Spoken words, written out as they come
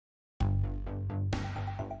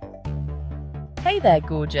Hey there,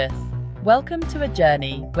 gorgeous! Welcome to a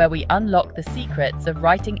journey where we unlock the secrets of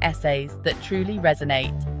writing essays that truly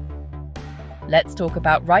resonate. Let's talk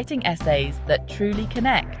about writing essays that truly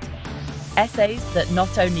connect. Essays that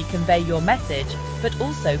not only convey your message, but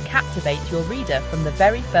also captivate your reader from the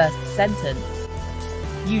very first sentence.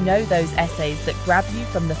 You know those essays that grab you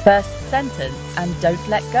from the first sentence and don't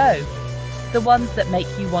let go. The ones that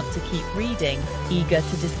make you want to keep reading, eager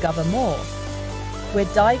to discover more.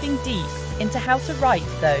 We're diving deep into how to write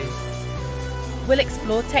those. We'll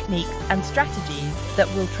explore techniques and strategies that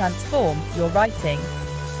will transform your writing.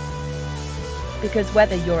 Because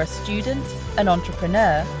whether you're a student, an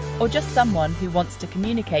entrepreneur, or just someone who wants to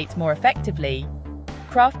communicate more effectively,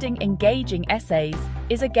 crafting engaging essays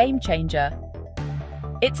is a game changer.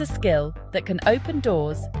 It's a skill that can open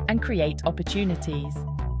doors and create opportunities.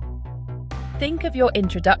 Think of your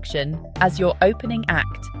introduction as your opening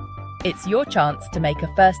act. It's your chance to make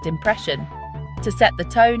a first impression, to set the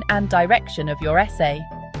tone and direction of your essay.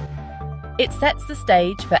 It sets the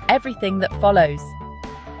stage for everything that follows.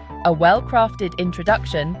 A well-crafted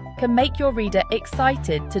introduction can make your reader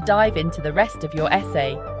excited to dive into the rest of your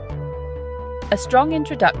essay. A strong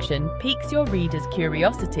introduction piques your reader's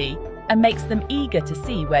curiosity and makes them eager to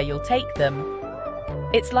see where you'll take them.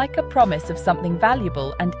 It's like a promise of something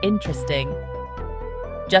valuable and interesting.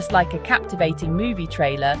 Just like a captivating movie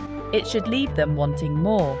trailer, it should leave them wanting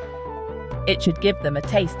more. It should give them a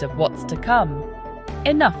taste of what's to come,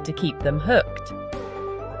 enough to keep them hooked.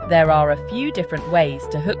 There are a few different ways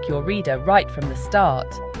to hook your reader right from the start.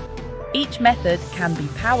 Each method can be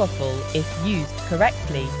powerful if used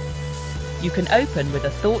correctly. You can open with a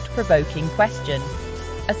thought-provoking question,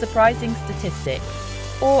 a surprising statistic,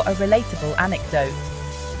 or a relatable anecdote.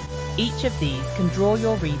 Each of these can draw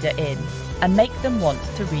your reader in and make them want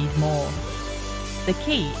to read more. The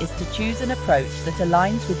key is to choose an approach that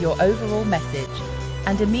aligns with your overall message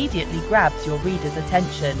and immediately grabs your reader's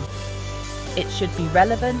attention. It should be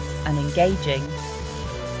relevant and engaging.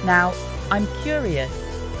 Now, I'm curious,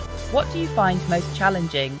 what do you find most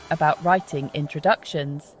challenging about writing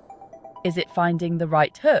introductions? Is it finding the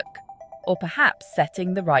right hook, or perhaps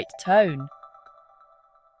setting the right tone?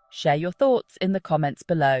 Share your thoughts in the comments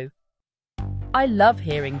below. I love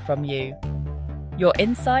hearing from you. Your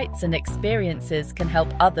insights and experiences can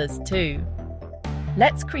help others too.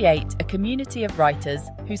 Let's create a community of writers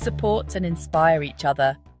who support and inspire each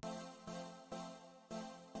other.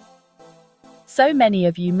 So many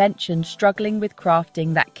of you mentioned struggling with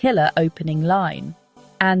crafting that killer opening line.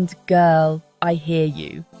 And girl, I hear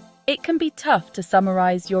you. It can be tough to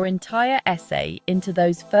summarize your entire essay into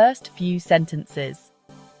those first few sentences.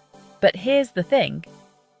 But here's the thing,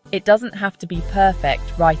 it doesn't have to be perfect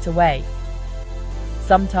right away.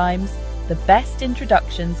 Sometimes, the best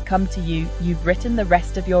introductions come to you've written the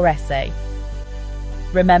rest of your essay.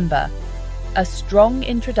 Remember, a strong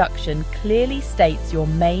introduction clearly states your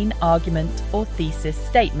main argument or thesis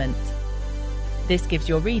statement. This gives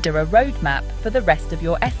your reader a roadmap for the rest of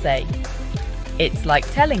your essay. It's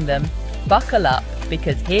like telling them, buckle up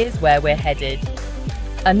because here's where we're headed.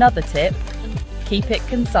 Another tip, keep it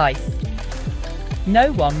concise.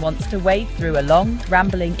 No one wants to wade through a long,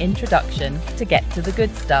 rambling introduction to get to the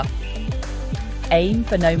good stuff. Aim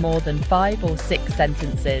for no more than 5 or 6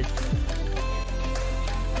 sentences.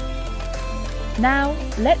 Now,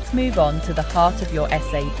 let's move on to the heart of your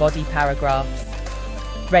essay, body paragraphs.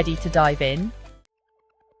 Ready to dive in?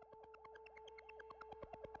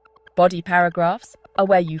 Body paragraphs are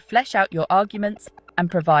where you flesh out your arguments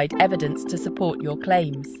and provide evidence to support your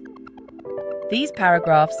claims. These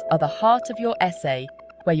paragraphs are the heart of your essay,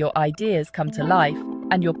 where your ideas come to life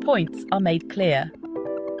and your points are made clear.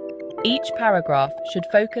 Each paragraph should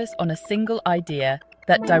focus on a single idea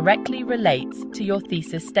that directly relates to your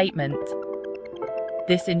thesis statement.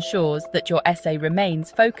 This ensures that your essay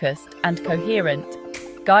remains focused and coherent,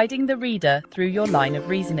 guiding the reader through your line of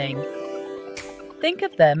reasoning. Think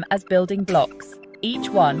of them as building blocks, each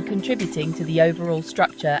one contributing to the overall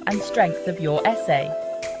structure and strength of your essay.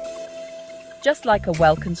 Just like a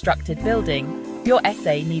well-constructed building, your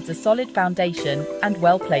essay needs a solid foundation and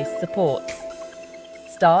well-placed supports.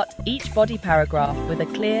 Start each body paragraph with a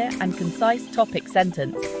clear and concise topic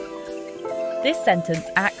sentence. This sentence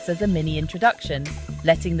acts as a mini introduction,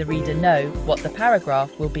 letting the reader know what the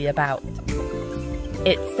paragraph will be about.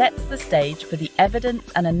 It sets the stage for the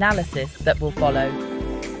evidence and analysis that will follow.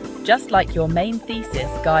 Just like your main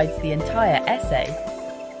thesis guides the entire essay,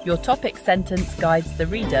 your topic sentence guides the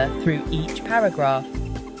reader through each paragraph.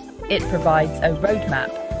 It provides a roadmap,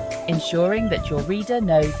 ensuring that your reader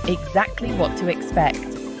knows exactly what to expect.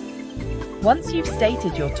 Once you've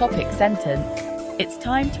stated your topic sentence, it's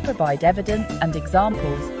time to provide evidence and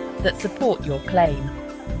examples that support your claim.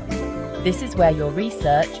 This is where your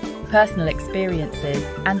research, personal experiences,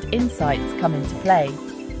 and insights come into play.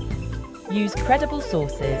 Use credible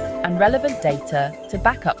sources and relevant data to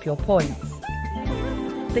back up your points.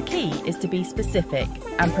 The key is to be specific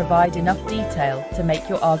and provide enough detail to make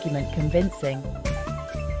your argument convincing.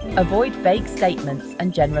 Avoid vague statements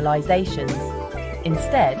and generalizations.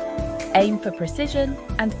 Instead, aim for precision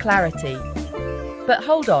and clarity. But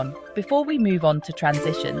hold on, before we move on to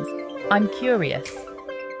transitions, I'm curious.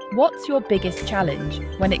 What's your biggest challenge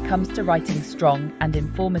when it comes to writing strong and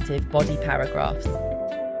informative body paragraphs?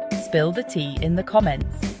 Spill the tea in the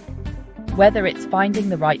comments. Whether it's finding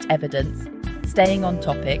the right evidence, staying on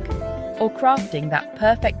topic, or crafting that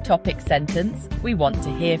perfect topic sentence, we want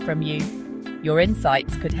to hear from you. Your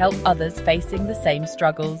insights could help others facing the same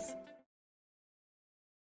struggles.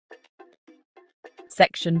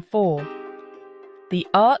 Section 4. The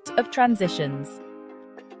Art of Transitions.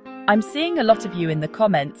 I'm seeing a lot of you in the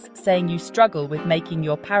comments saying you struggle with making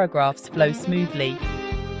your paragraphs flow smoothly.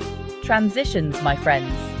 Transitions, my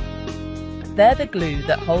friends. They're the glue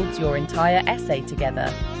that holds your entire essay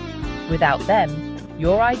together. Without them,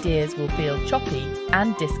 your ideas will feel choppy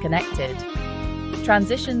and disconnected.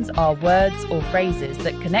 Transitions are words or phrases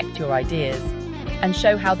that connect your ideas and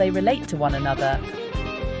show how they relate to one another.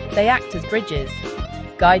 They act as bridges,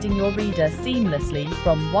 guiding your reader seamlessly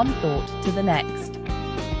from one thought to the next.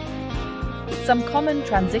 Some common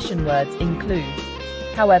transition words include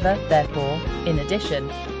however, therefore, in addition,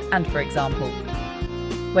 and for example.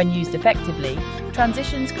 When used effectively,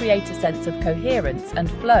 transitions create a sense of coherence and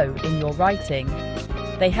flow in your writing.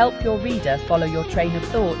 They help your reader follow your train of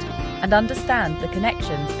thought and understand the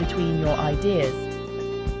connections between your ideas.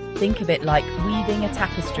 Think of it like weaving a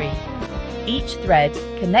tapestry, each thread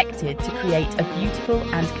connected to create a beautiful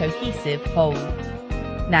and cohesive whole.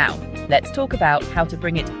 Now, let's talk about how to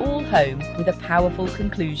bring it all home with a powerful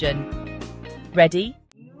conclusion. Ready?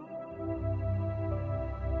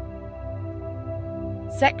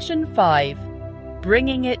 Section 5.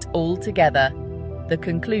 Bringing it all together. The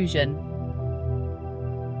conclusion.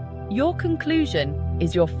 Your conclusion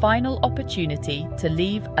is your final opportunity to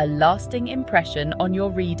leave a lasting impression on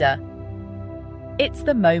your reader. It's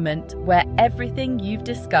the moment where everything you've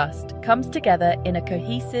discussed comes together in a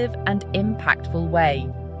cohesive and impactful way.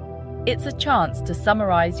 It's a chance to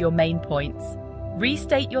summarize your main points,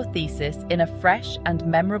 restate your thesis in a fresh and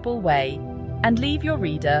memorable way, and leave your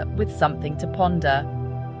reader with something to ponder.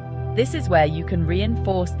 This is where you can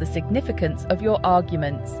reinforce the significance of your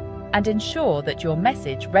arguments and ensure that your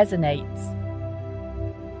message resonates.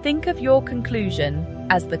 Think of your conclusion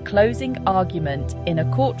as the closing argument in a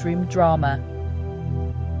courtroom drama.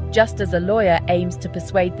 Just as a lawyer aims to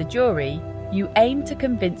persuade the jury, you aim to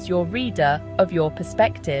convince your reader of your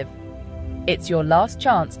perspective. It's your last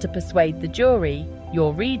chance to persuade the jury,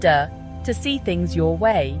 your reader, to see things your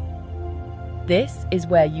way. This is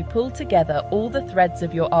where you pull together all the threads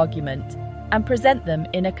of your argument and present them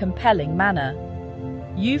in a compelling manner.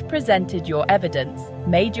 You've presented your evidence,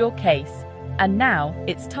 made your case, and now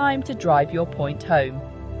it's time to drive your point home.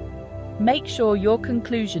 Make sure your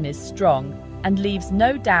conclusion is strong and leaves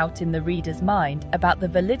no doubt in the reader's mind about the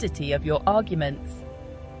validity of your arguments.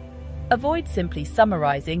 Avoid simply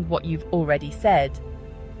summarizing what you've already said.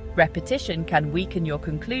 Repetition can weaken your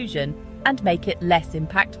conclusion and make it less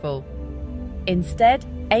impactful. Instead,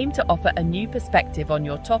 aim to offer a new perspective on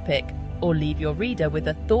your topic or leave your reader with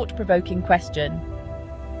a thought-provoking question.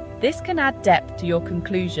 This can add depth to your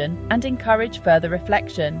conclusion and encourage further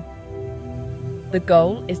reflection. The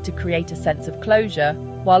goal is to create a sense of closure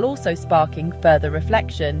while also sparking further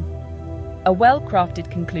reflection. A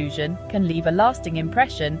well-crafted conclusion can leave a lasting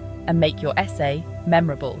impression and make your essay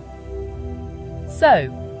memorable.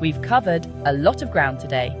 So, we've covered a lot of ground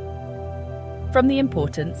today. From the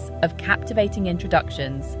importance of captivating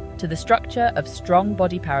introductions to the structure of strong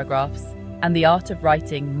body paragraphs and the art of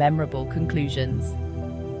writing memorable conclusions.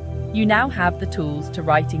 You now have the tools to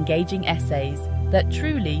write engaging essays that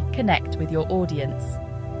truly connect with your audience.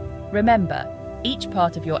 Remember, each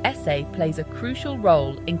part of your essay plays a crucial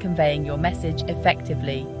role in conveying your message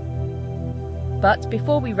effectively. But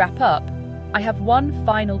before we wrap up, I have one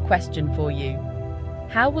final question for you.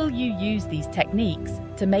 How will you use these techniques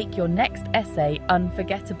to make your next essay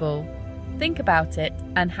unforgettable? Think about it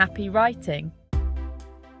and happy writing.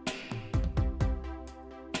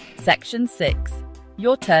 Section 6.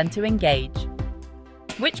 Your turn to engage.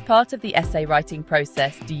 Which part of the essay writing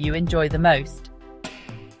process do you enjoy the most?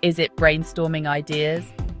 Is it brainstorming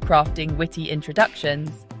ideas, crafting witty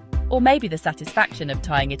introductions, or maybe the satisfaction of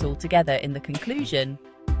tying it all together in the conclusion?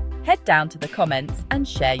 Head down to the comments and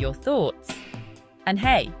share your thoughts. And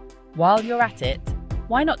hey, while you're at it,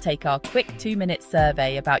 why not take our quick 2-minute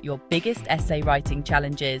survey about your biggest essay writing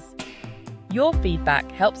challenges? Your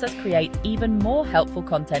feedback helps us create even more helpful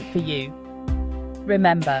content for you.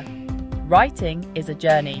 Remember, writing is a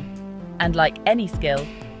journey, and like any skill,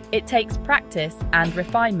 it takes practice and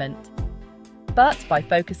refinement. But by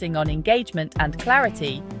focusing on engagement and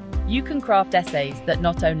clarity, you can craft essays that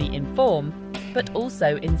not only inform, but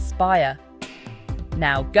also inspire.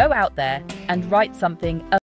 Now go out there and write something